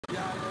The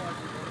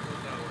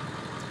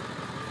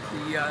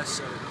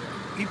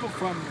people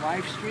from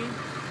live stream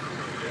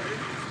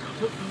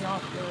took me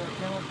off the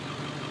channel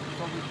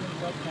so we couldn't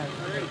webcast.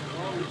 Great.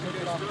 Well, we took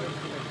it off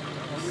yesterday.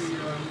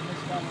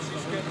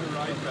 She's getting a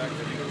ride back. I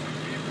think it's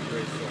going to be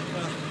great. So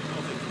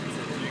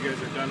you guys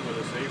are done with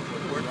us, eh?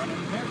 We're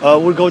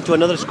running? We're going to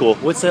another school.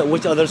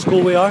 Which other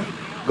school we are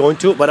going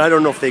to? But I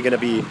don't know if they're going to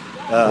be,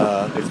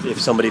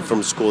 if somebody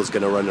from school is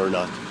going to run or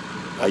not.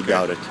 I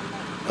doubt it.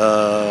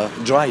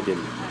 Dryden.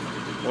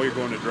 Oh, you're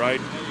going to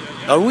Dryden?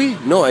 Are we?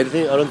 No, I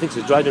don't think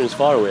so. Dryden is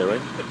far away, right?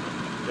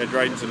 Yeah,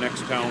 Dryden's the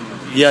next town.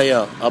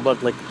 Yeah.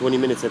 About like 20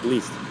 minutes at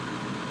least.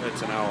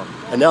 It's an hour.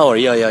 An hour,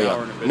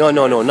 yeah. No,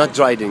 not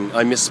Dryden.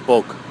 I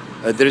misspoke.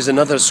 There is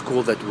another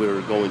school that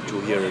we're going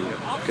to here in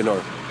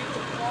Kenora.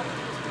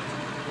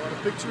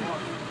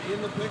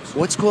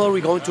 What school are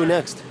we going to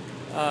next?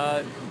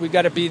 We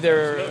got to be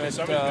there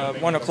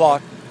at 1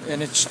 o'clock,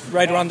 and it's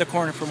right around the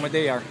corner from where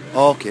they are.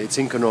 Oh, okay, it's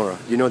in Kenora.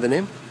 You know the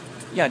name?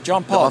 Yeah,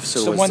 John Paul. The officer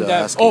it's the was one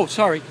that. asking. Oh,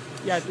 sorry.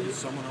 Yeah. Is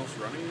someone else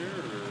running there?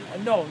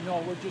 Or? No,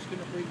 we're just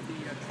going to bring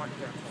the truck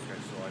there. Okay,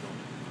 so I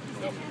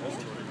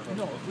don't.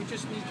 No, we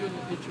just need you in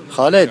the picture.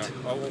 Khaled.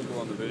 I won't go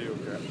on the video.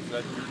 Okay. Is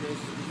that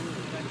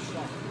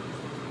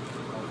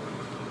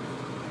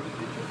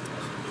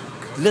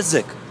your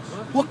لزق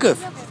وقف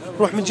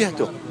روح من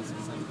جهته.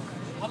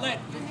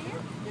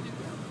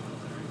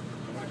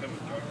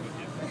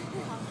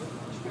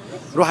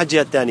 روح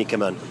الجهة الثانية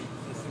كمان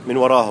من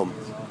وراهم.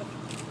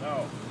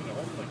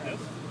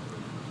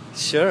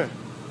 Sure.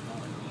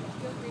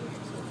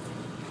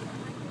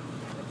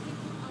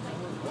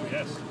 Oh,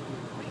 yes.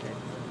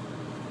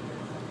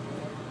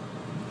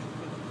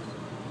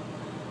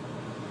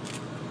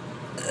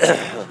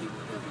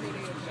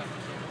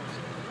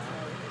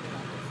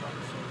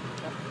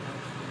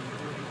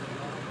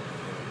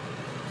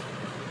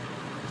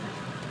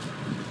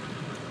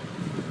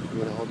 You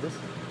want to hold this?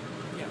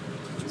 Yeah.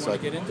 Do you So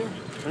want to get in there?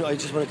 No, I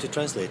just wanted to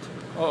translate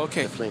Oh,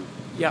 okay. the flame.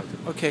 Yeah,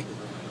 okay.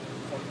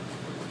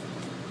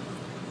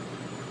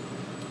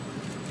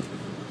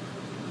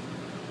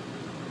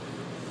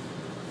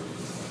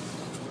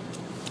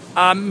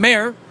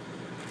 Mayor,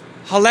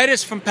 Khaled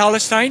is from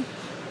Palestine.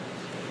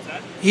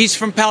 He's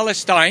from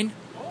Palestine.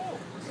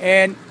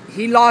 And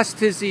he lost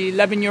his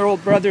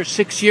 11-year-old brother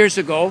 6 years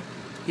ago.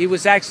 He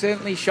was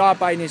accidentally shot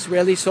by an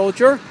Israeli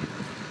soldier.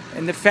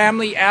 And the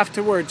family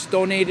afterwards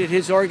donated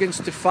his organs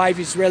to 5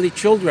 Israeli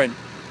children.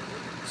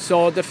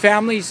 So the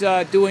family's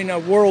doing a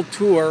world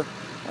tour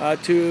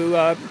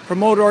to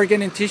promote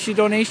organ and tissue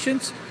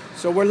donations.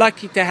 So we're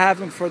lucky to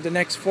have him for the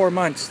next 4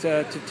 months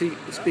to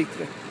speak to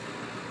them.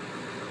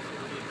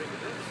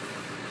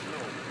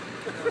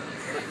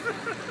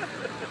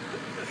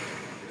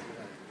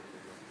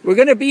 We're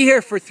going to be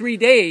here for 3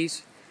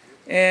 days,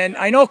 and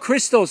I know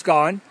Christo's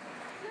gone,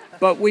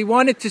 but we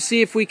wanted to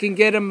see if we can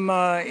get him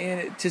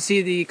to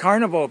see the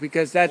carnival,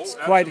 because that's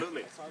quite...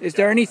 Is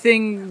there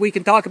anything we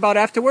can talk about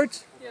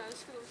afterwards?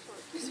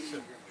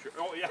 Sure.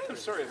 Oh, yeah, I'm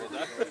sorry about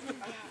that.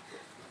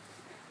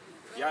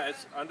 Yeah,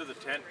 it's under the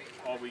tent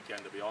all weekend.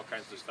 There'll be all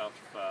kinds of stuff.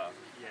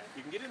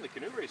 You can get in the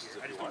canoe races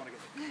if you want.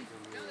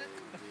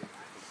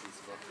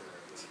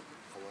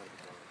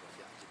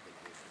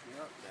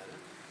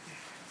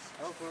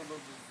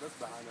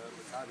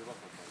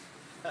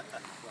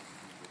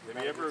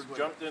 Have you ever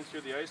jumped in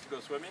through the ice to go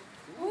swimming?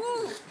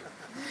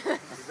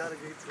 He's not a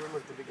great swimmer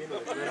to begin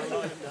with.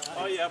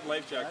 Oh, you have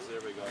life jackets.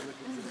 There we go.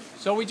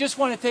 So we just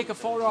want to take a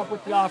photo up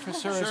with the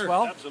officer as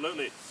well.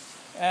 Absolutely.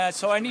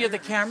 So any of the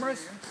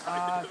cameras,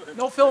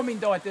 no filming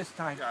though at this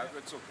time. Yeah,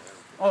 it's okay.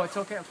 Oh, it's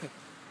okay, okay.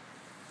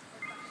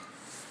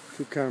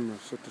 2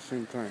 cameras at the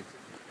same time.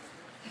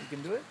 You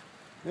can do it?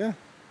 Yeah. You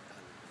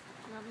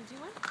want me to do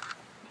one?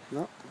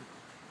 No.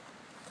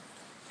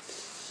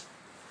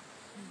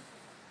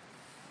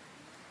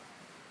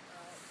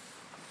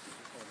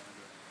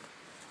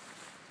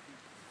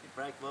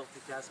 Frank,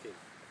 multitasking.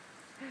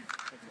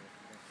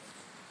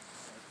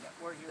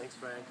 Thanks,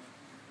 Frank.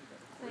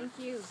 Thank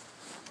you.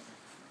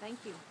 Thank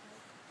you.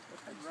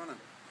 Running.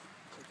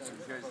 You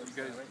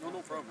guys,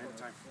 no problem,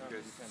 anytime. You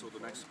guys, so the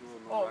next school,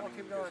 no Oh, running,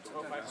 okay, you no, guys it's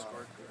don't okay. have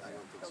escort?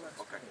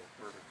 Okay,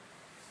 perfect.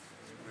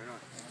 Right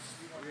on.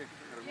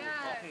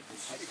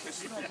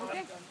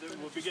 Okay,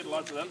 we'll be getting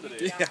lots of them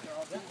today. Yeah.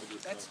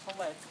 That's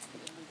Khaled,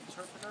 the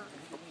interpreter,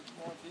 and he needs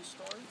more of his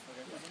story. It's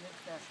an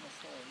international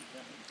story.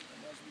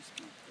 And as we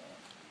speak,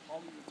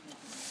 Hollywood's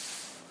making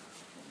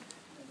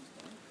that is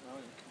done.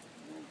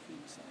 World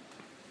famous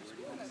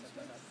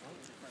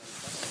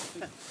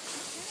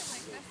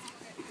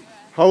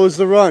How was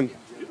the run?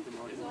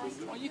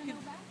 Well, you can.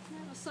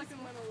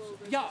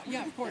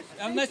 Yeah, of course.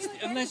 Unless, did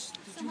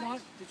you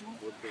want?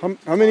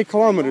 How many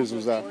kilometers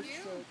was that?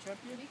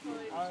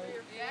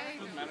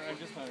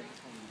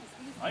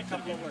 I could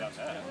have done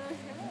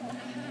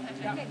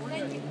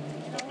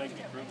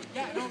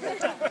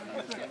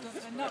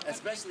that.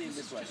 Especially in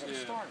this weather.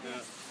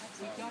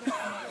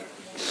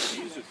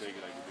 Used to take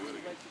it, I could do it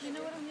again. You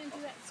know what I'm going to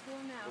do at school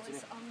now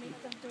is I'll make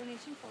the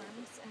donation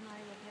forms and I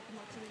will get them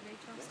out to the Red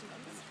Cross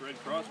students. It's Red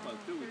Cross month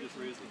too. We just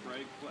raised the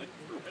flag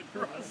for Red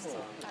Cross.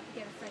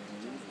 Get a friend to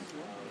do it.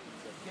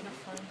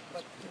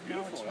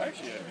 Beautiful,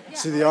 actually.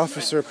 See, the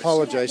officer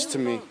apologized to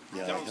me.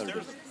 Yeah, I heard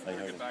it. I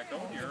heard it. Back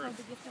out here.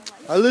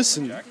 I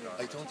listened.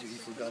 I told you he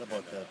forgot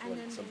about that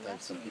one.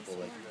 Sometimes some people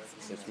like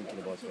they're thinking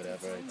about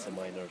whatever. It's a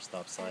minor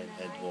stop sign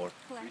and or a.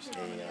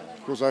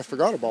 Because I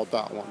forgot about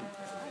that one.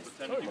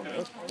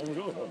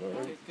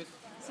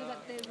 So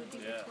that they would be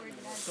recorded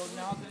as So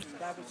now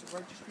that was the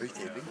registry. Are you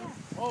taping?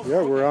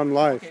 Yeah, we're on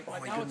live. Oh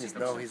my goodness!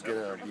 Now he's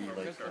gonna be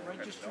like.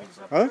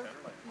 Huh?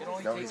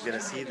 Now he's gonna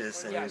see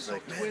this and he's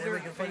like, man, they're Twitter,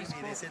 making fun of me.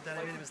 They Facebook, said that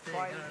I made a mistake.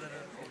 try it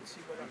and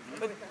see what happens.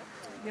 But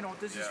you know,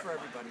 this is for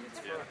everybody. It's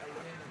for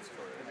layman's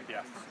for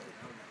Yeah.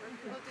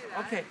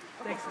 Okay,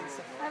 thanks,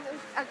 Lisa.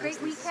 have a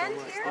great weekend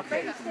here.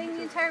 Okay. Staying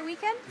the entire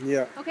weekend.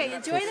 Yeah. Okay,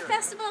 enjoy the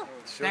festival.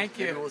 Thank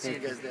you. Maybe we'll see you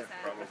guys there.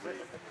 Probably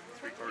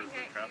 3/4 of the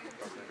traffic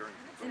up there during.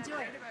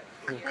 Enjoy.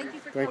 Thank you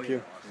for Thank coming.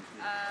 you.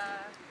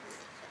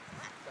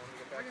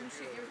 We're going to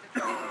shoot you with the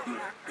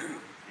camera.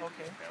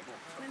 Okay.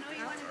 I know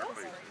you want to go.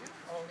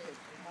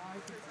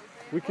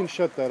 We can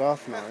shut that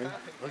off now, right?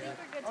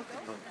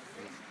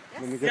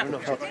 Let me get the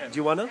cup. Do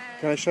you wanna?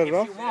 Can I shut it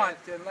off? If you want,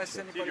 unless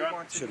anybody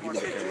wants any more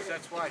pictures,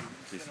 that's why.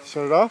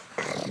 Shut it off?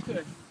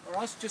 Good. Or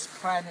else just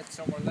plan it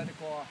somewhere, let it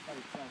go off by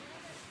itself.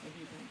 Maybe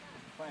you can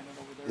plan it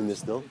over there. In the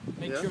snow?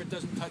 Make sure it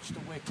doesn't touch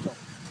the wick though.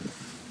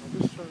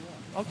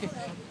 Okay.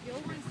 You'll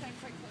want to stand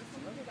quite close to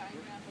the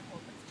diagram of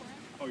what it's for.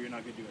 Oh, you're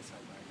not going to do a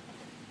side by.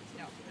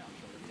 No.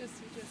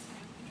 Just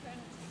try not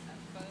to take that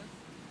photo.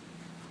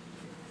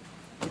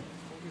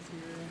 You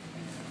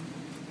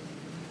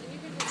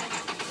can just like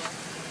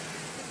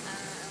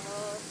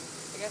well, I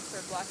guess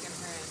we're blocking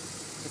her in.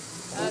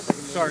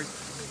 Sorry.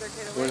 She's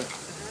okay to wait.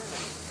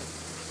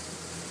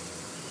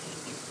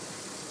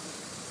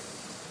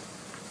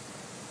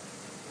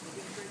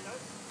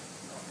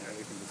 Yeah,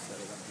 we can just set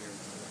it up here.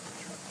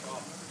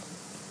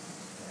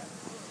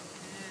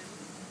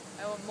 I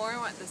more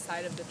want the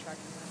side of the truck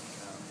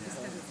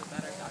just because it's a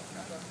better dock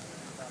truck.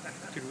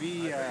 Could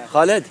we?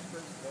 Khaled,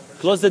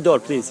 close the door,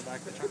 please.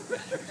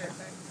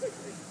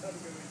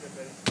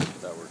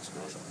 That works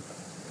good.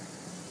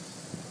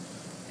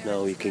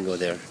 No, you can go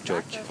there,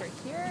 George. Back over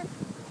here.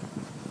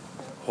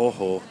 Ho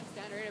ho. Kind of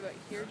stand right about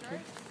here,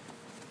 George.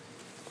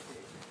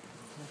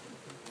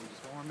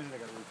 Just one more minute. I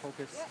gotta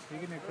refocus. Can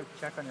you give me a quick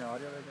check on your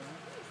audio right now?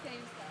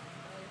 Same stuff.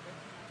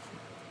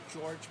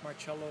 George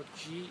Marcello,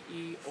 George,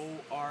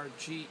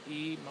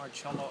 Marcello,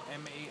 Marcello.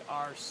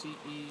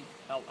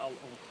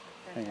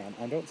 Hang on.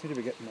 I don't seem to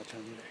be getting much on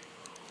either.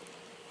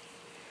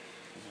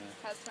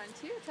 Test 1,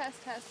 2.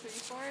 Test 3,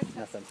 4. Test.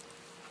 Nothing.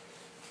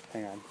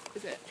 Hang on.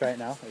 Is it? Try it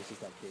now. It's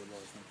just that cable.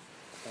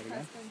 Try it again.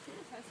 Test 1, 2.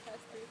 Test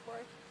 3, 4.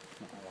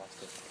 No, I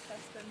lost it.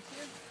 Test 1, 2.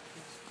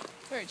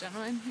 Sorry,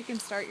 gentlemen. You can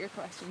start your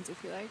questions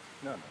if you like.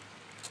 No.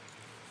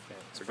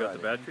 So got the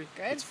battery?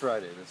 Good. It's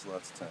Friday. There's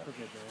lots of time.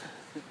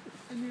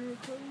 And you're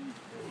recording.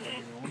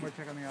 One more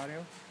check on the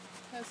audio.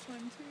 Test 1,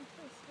 2.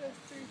 Test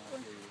 3, 4.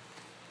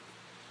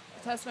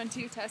 Test 1,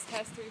 2. Test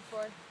 3,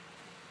 4. Do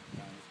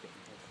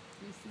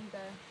you see the...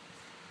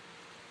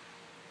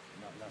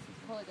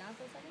 Pull it down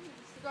for a second?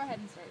 Just go ahead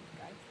and start,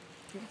 guys.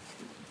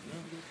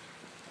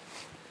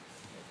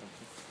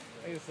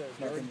 Hey,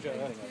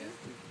 George,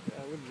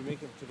 what did you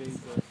make of today's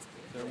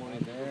ceremony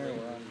down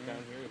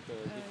here at the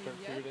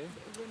church here today?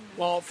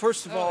 Well,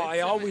 first of all, I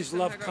it's always so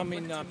love hard to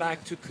coming put it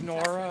back to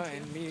Kenora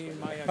and meeting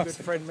my good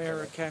friend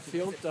Mayor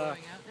Canfield.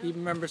 He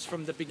remembers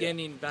from the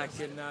beginning back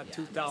in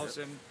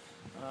 2000,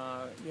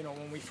 you know,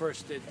 when we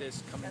first did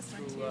this coming Test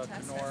 1, through 2,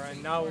 test Kenora. 3,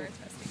 And now 4,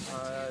 testing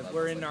 1, 2,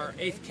 we're in our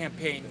 8th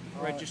campaign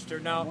register.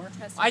 Now,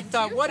 Test I 1,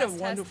 thought, 2, what a test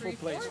wonderful 3,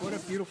 place. 4.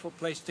 What a beautiful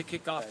place to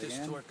kick off this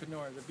tour,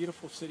 Kenora, the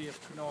beautiful city of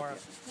Kenora.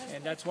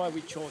 And that's why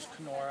we chose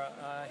Kenora.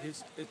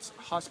 Its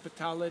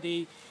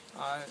hospitality.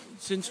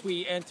 Since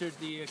we entered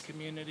the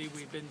community,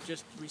 we've been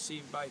just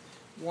received by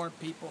warm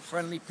people,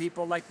 friendly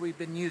people like we've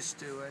been used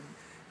to.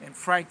 And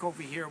Frank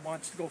over here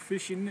wants to go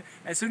fishing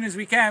as soon as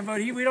we can,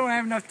 but we don't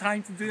have enough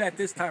time to do that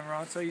this time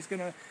around, so he's going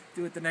to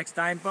do it the next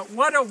time. But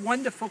what a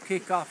wonderful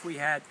kickoff we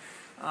had.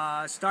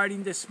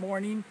 Starting this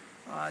morning,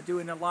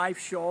 doing a live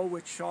show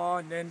with Shaw,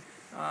 and then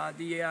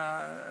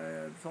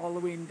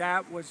following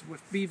that was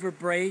with Beaver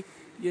Bray,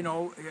 you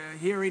know,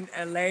 hearing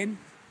Elaine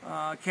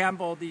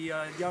Campbell, the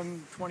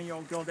young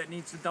 20-year-old girl that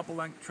needs a double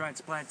lung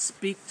transplant,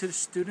 speak to the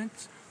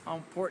students, how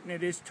important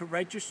it is to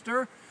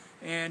register,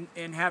 and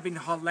having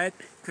Khaled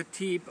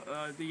Khatib,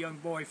 the young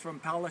boy from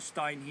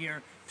Palestine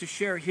here, to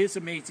share his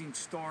amazing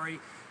story.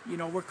 You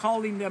know, we're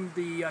calling them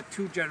the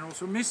two generals.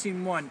 We're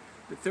missing one,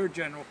 the third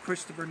general,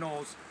 Kristopher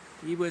Knowles.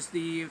 He was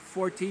the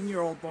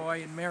 14-year-old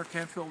boy, and Mayor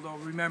Canfield will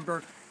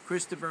remember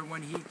Kristopher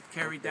when he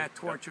carried that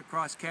torch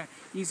across Canada.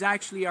 He's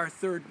actually our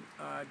third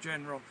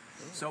general.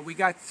 So we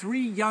got 3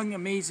 young,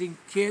 amazing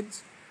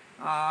kids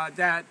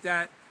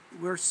that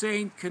we're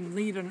saying can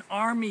lead an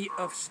army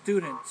of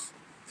students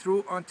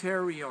through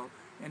Ontario.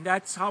 And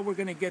that's how we're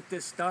going to get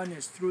this done,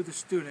 is through the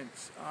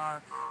students.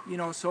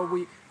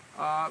 So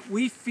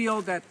we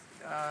feel that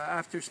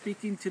after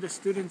speaking to the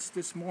students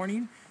this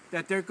morning,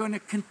 that they're going to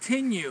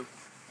continue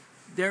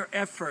their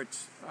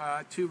efforts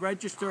to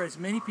register as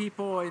many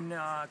people in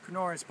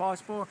Kenora as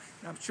possible.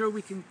 And I'm sure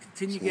we can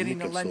continue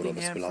getting a lending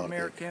hand from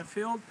Mayor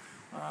Canfield,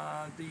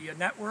 the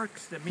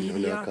networks, the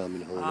media.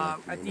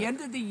 At the end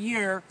of the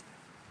year,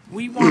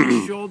 we want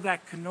to show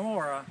that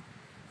Kenora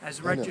has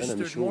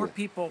registered more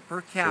people per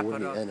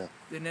capita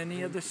than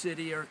any other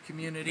city or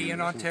community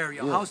in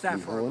Ontario. How's that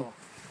for a goal?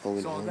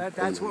 So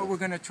that's what we're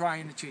going to try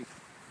and achieve.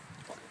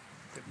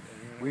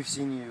 We've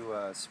seen you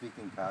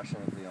speaking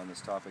passionately on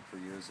this topic for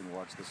years and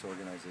watched this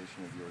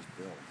organization of yours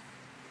build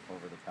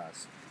over the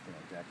past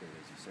decade,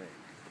 as you say.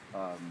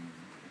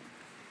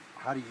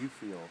 How do you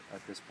feel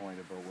at this point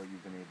about what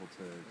you've been able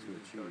to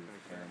achieve,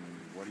 and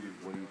what do you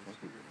think you've been able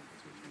to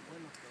achieve?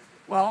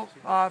 Well,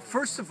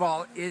 first of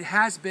all, it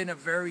has been a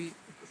very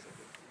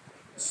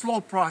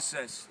slow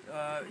process.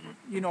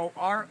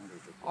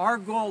 Our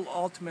goal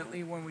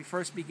ultimately, when we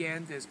first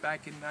began this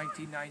back in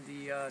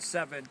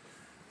 1997,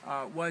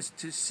 was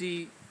to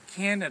see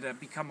Canada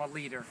become a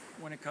leader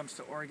when it comes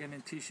to organ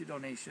and tissue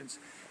donations.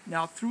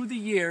 Now, through the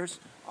years,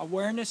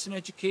 awareness and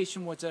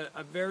education was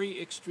a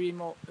very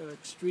extreme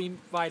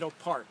vital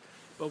part,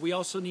 but we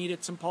also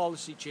needed some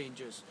policy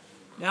changes.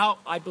 Now,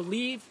 I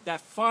believe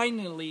that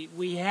finally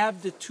we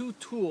have the two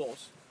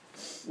tools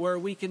where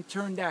we can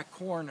turn that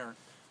corner.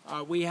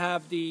 We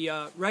have the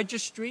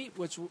registry,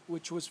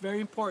 which was very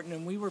important,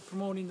 and we were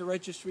promoting the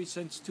registry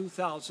since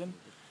 2000.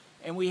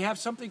 And we have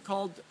something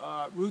called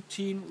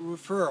routine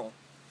referral,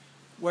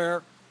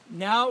 where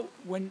now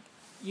when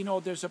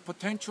there's a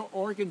potential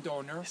organ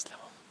donor,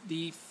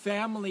 the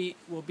family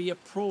will be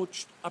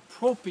approached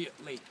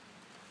appropriately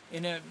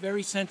in a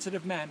very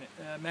sensitive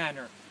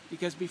manner,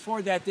 because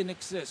before that didn't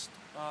exist.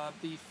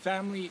 The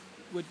family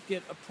would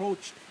get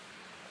approached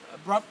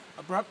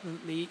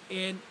abruptly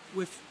and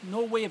with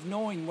no way of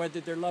knowing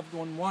whether their loved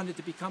one wanted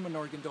to become an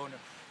organ donor.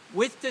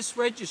 With this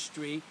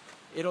registry,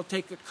 it'll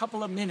take a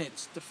couple of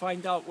minutes to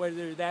find out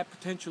whether that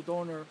potential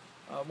donor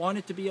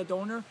wanted to be a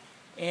donor,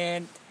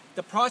 and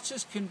the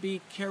process can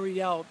be carried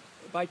out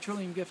by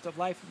Trillium Gift of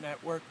Life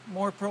Network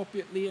more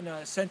appropriately in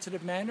a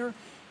sensitive manner,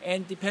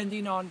 and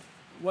depending on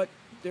what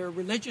their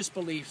religious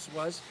beliefs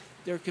was,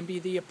 there can be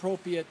the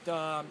appropriate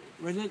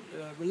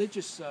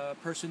religious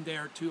person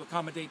there to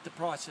accommodate the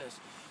process.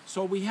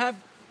 So we have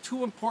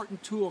two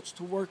important tools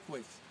to work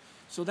with.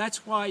 So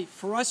that's why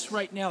for us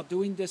right now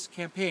doing this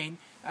campaign,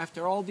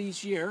 after all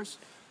these years,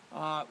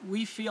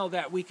 we feel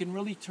that we can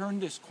really turn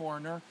this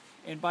corner,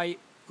 and by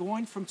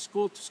going from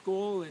school to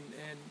school and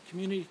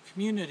community to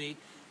community,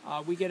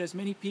 we get as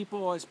many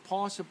people as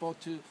possible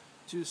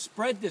to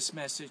spread this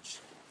message.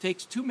 It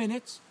takes 2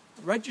 minutes.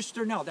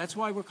 Register now. That's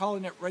why we're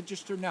calling it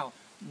Register Now,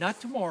 not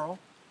tomorrow.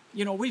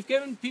 We've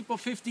given people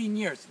 15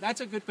 years.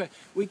 That's a good point.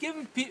 We've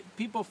given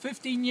people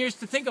 15 years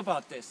to think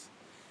about this.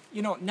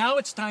 Now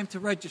it's time to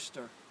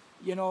register.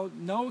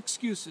 No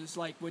excuses.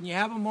 Like when you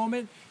have a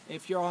moment,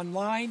 if you're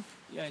online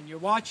and you're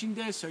watching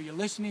this, or you're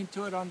listening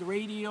to it on the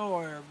radio,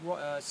 or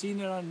seeing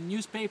it on the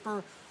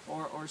newspaper,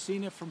 or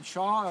seeing it from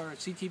Shaw or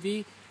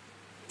CTV,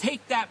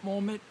 take that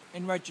moment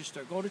and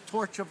register. Go to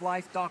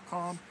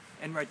torchoflife.com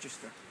and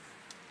register.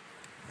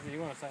 You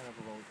want to sign up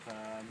about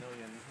 1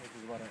 million, which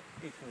is about an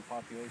eighth of the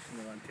population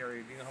of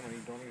Ontario. Do you know how many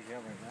donors you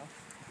have right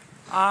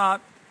now?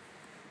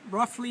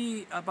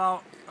 Roughly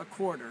about a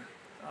quarter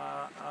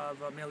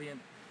of 1 million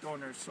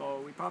donors.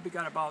 So we probably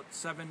got about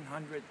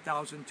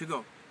 700,000 to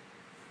go.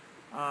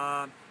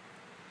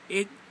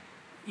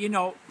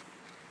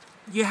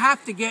 You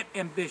have to get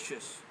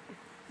ambitious.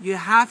 You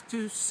have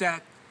to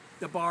set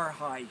the bar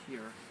high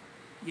here.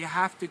 You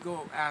have to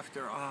go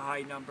after a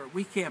high number.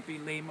 We can't be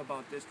lame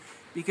about this,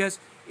 because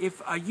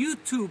if a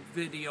YouTube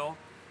video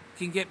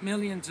can get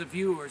millions of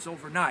viewers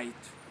overnight,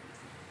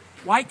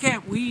 why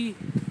can't we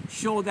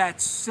show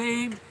that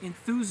same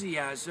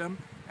enthusiasm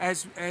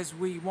as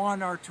we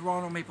won our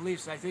Toronto Maple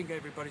Leafs? I think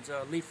everybody's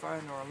a Leaf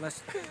fan, or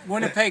unless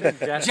Winnipeg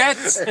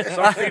Jets.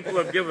 Some people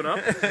have given up.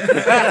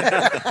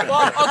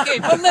 Well, okay,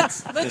 but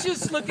let's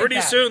just look Pretty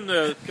at that. soon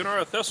the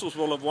Kenora Thistles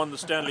will have won the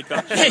Stanley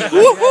Cup. Hey,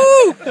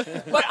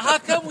 woohoo! But how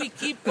come we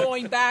keep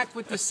going back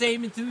with the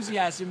same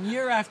enthusiasm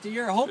year after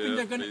year, hoping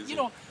they're going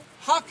to,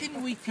 how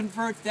can we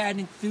convert that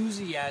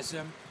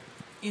enthusiasm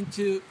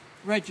into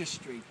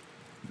registry?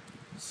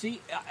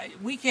 See,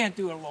 we can't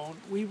do it alone.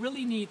 We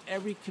really need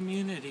every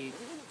community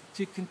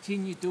to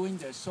continue doing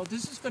this. So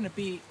this is going to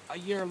be a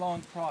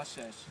year-long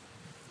process,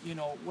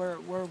 where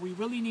we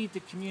really need the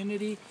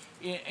community,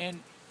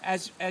 and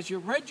as you're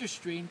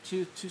registering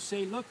to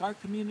say, look, our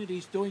community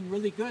is doing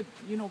really good.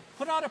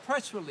 Put out a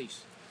press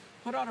release.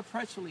 Put out a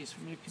press release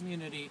from your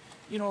community.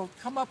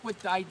 Come up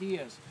with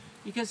ideas,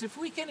 because if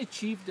we can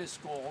achieve this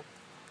goal,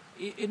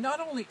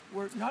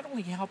 we're not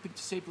only helping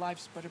to save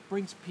lives, but it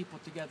brings people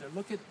together.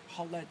 Look at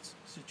Haulet's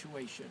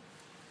situation.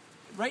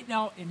 Right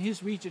now in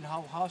his region,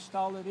 how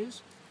hostile it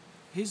is.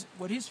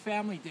 What his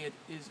family did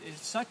is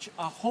such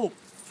a hope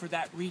for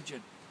that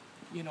region.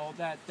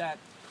 That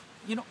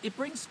you know, it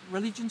brings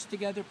religions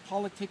together,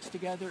 politics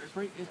together.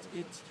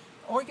 It's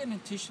organ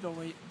and tissue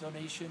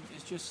donation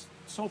is just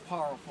so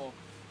powerful.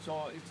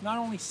 So it's not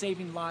only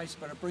saving lives,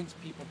 but it brings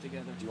people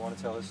together. Do you want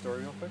to tell his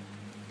story real quick?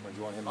 Or do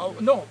you want him to Oh, do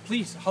it? no,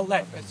 please,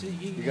 Halette.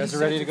 You guys are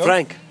ready to go?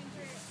 Frank,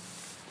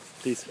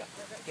 please.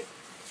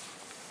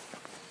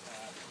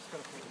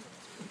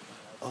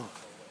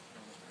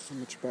 How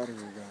much battery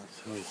we got?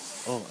 Sorry.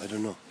 Oh, I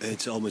don't know.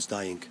 It's almost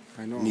dying.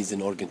 I know. Needs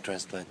an organ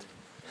transplant.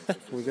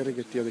 We gotta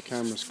get the other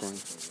cameras going.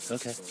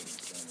 Okay.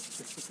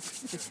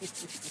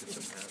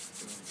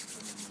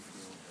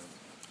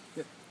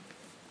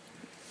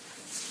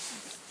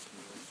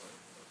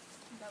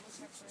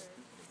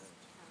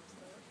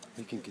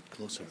 We can get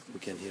closer. We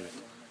can hear it.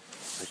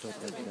 I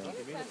thought that.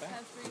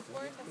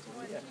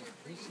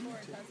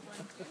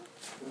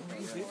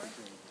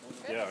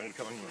 Yeah, I'm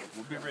coming.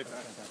 We'll be right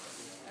back.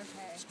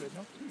 Okay. It's good,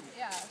 no?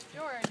 Yeah,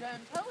 George,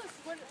 tell us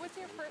what's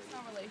your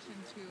personal relation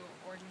to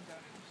organ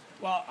donation?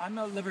 Well, I'm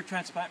a liver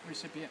transplant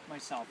recipient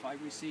myself. I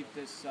received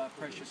this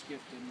precious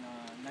gift in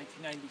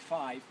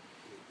 1995,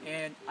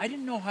 and I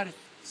didn't know how to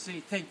say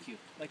thank you.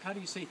 Like, how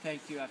do you say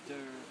thank you after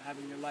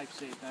having your life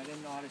saved? I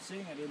didn't know how to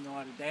sing. I didn't know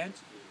how to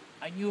dance.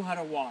 I knew how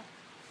to walk.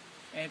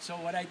 And so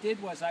what I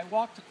did was I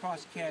walked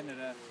across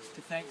Canada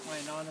to thank my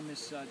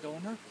anonymous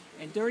donor.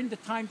 And during the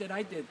time that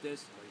I did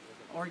this,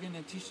 organ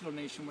and tissue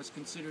donation was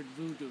considered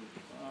voodoo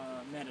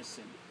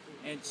medicine.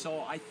 And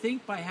so I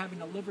think by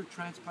having a liver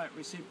transplant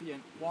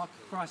recipient walk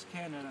across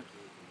Canada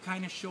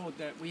kind of showed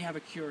that we have a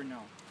cure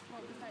now.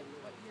 What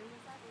year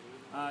was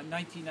that?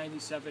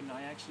 1997,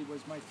 I actually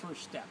was my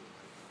first step.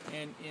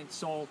 And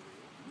so,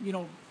 you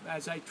know,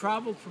 as I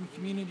traveled from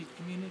community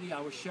to community, I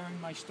was sharing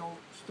my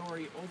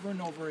story over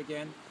and over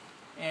again.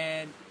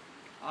 And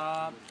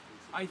I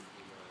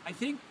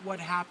think what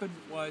happened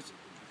was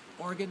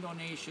organ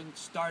donation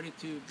started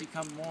to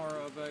become more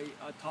of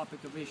a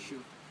topic of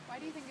issue. Why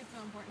do you think it's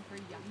so important for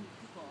young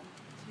people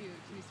to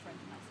spread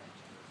the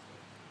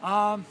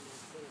message?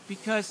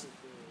 Because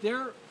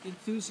their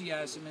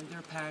enthusiasm and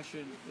their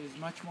passion is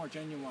much more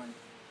genuine,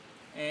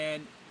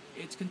 and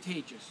it's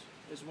contagious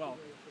as well.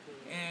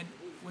 And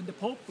when the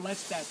Pope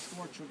blessed that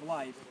torch of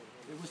life,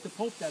 it was the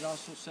Pope that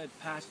also said,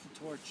 pass the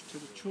torch to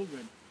the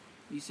children.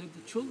 He said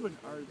the children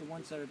are the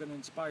ones that are going to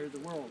inspire the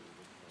world.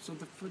 So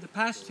for the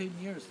past 10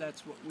 years,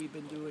 that's what we've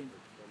been doing.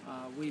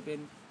 We've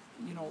been,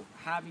 you know,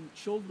 having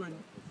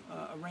children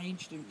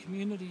arranged in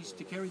communities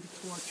to carry the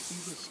torch, be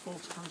the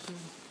spokesperson,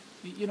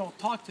 you know,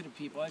 talk to the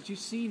people. As you've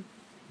seen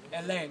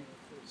Hélène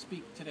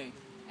speak today.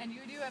 And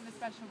you do have a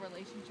special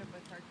relationship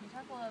with her. Can you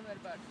talk a little bit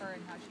about her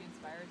and how she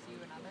inspires you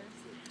and others?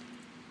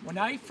 When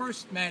I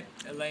first met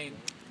Hélène,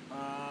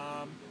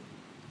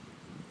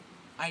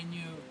 I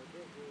knew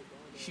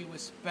she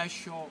was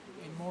special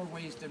in more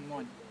ways than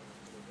one.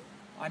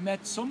 I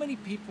met so many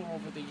people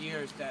over the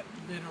years that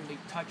literally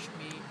touched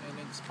me and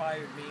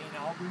inspired me, and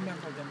I'll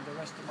remember them the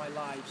rest of my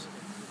lives.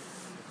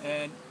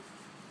 And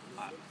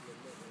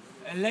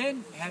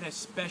Hélène had a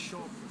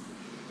special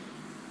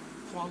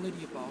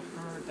quality about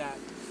her that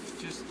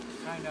just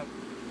kind of,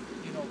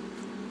 you know,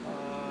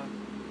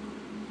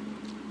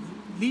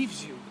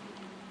 leaves you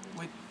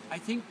with, I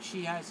think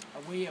she has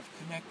a way of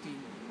connecting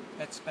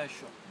that's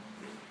special.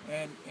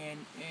 And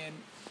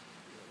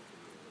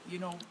you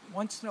know,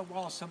 once in a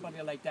while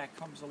somebody like that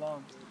comes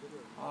along.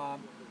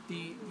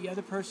 The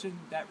other person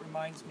that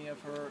reminds me of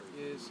her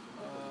is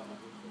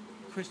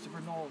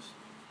Kristopher Knowles,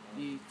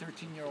 the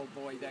 13-year-old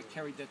boy that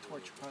carried the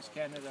torch across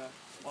Canada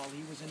while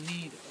he was in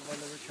need of a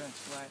liver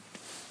transplant.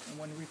 And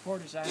when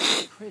reporters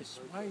asked him, Chris,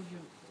 why are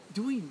you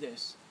doing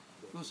this?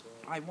 He goes,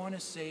 I want to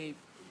save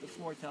the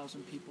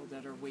 4,000 people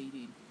that are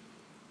waiting.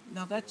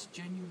 Now that's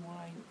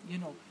genuine, you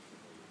know.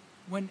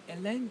 When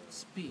Hélène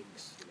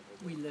speaks,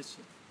 we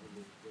listen.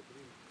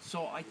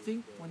 So I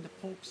think when the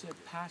Pope said,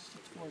 pass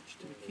the torch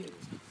to the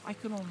kids, I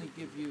can only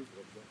give you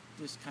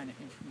this kind of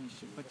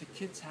information, but the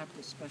kids have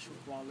this special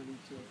quality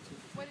to it too.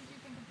 What did you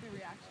think of the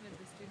reaction of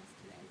the students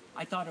today?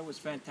 I thought it was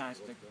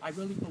fantastic. I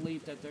really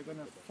believe that they're going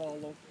to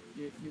follow.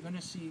 You're going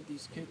to see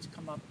these kids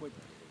come up with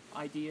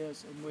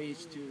ideas and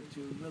ways to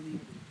really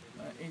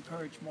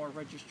encourage more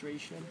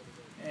registration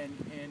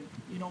and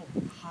you know,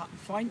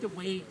 find a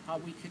way how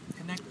we could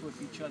connect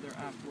with each other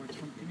afterwards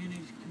from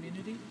community to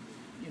community.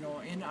 You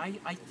know, and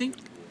I think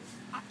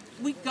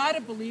we got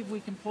to believe we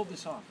can pull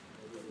this off.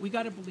 We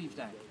got to believe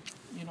that.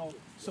 You know,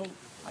 so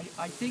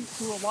I think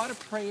through a lot of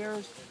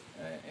prayers,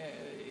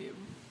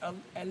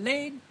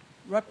 Hélène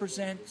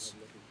represents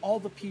all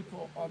the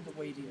people on the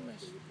waiting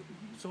list.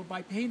 So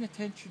by paying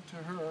attention to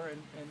her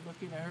and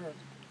looking at her,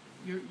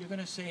 you're going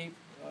to save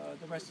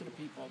the rest of the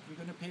people. You're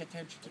going to pay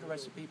attention to the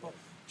rest of the people,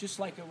 just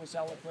like it was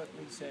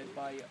eloquently said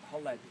by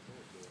Halette.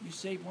 You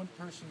save one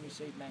person, you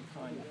save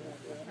mankind.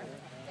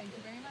 Thank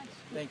you very much.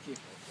 Thank you.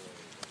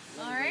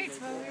 All right,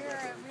 well,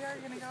 we are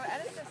going to go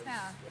edit this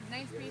now.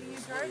 Nice meeting you,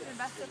 George, and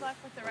best of luck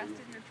with the rest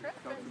of your trip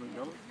and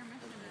your mission.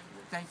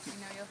 Thank you. I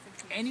know you'll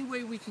succeed. Any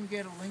way we can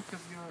get a link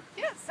of your...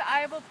 Yes,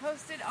 I will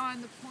post it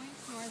on the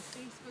Points North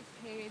Facebook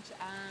page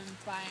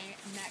by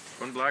next...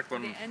 One black,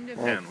 one the end of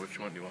tan. Which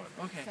one do you want?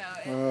 Okay.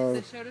 So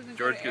the show doesn't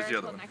George go to gives air the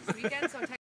other until one. next weekend, so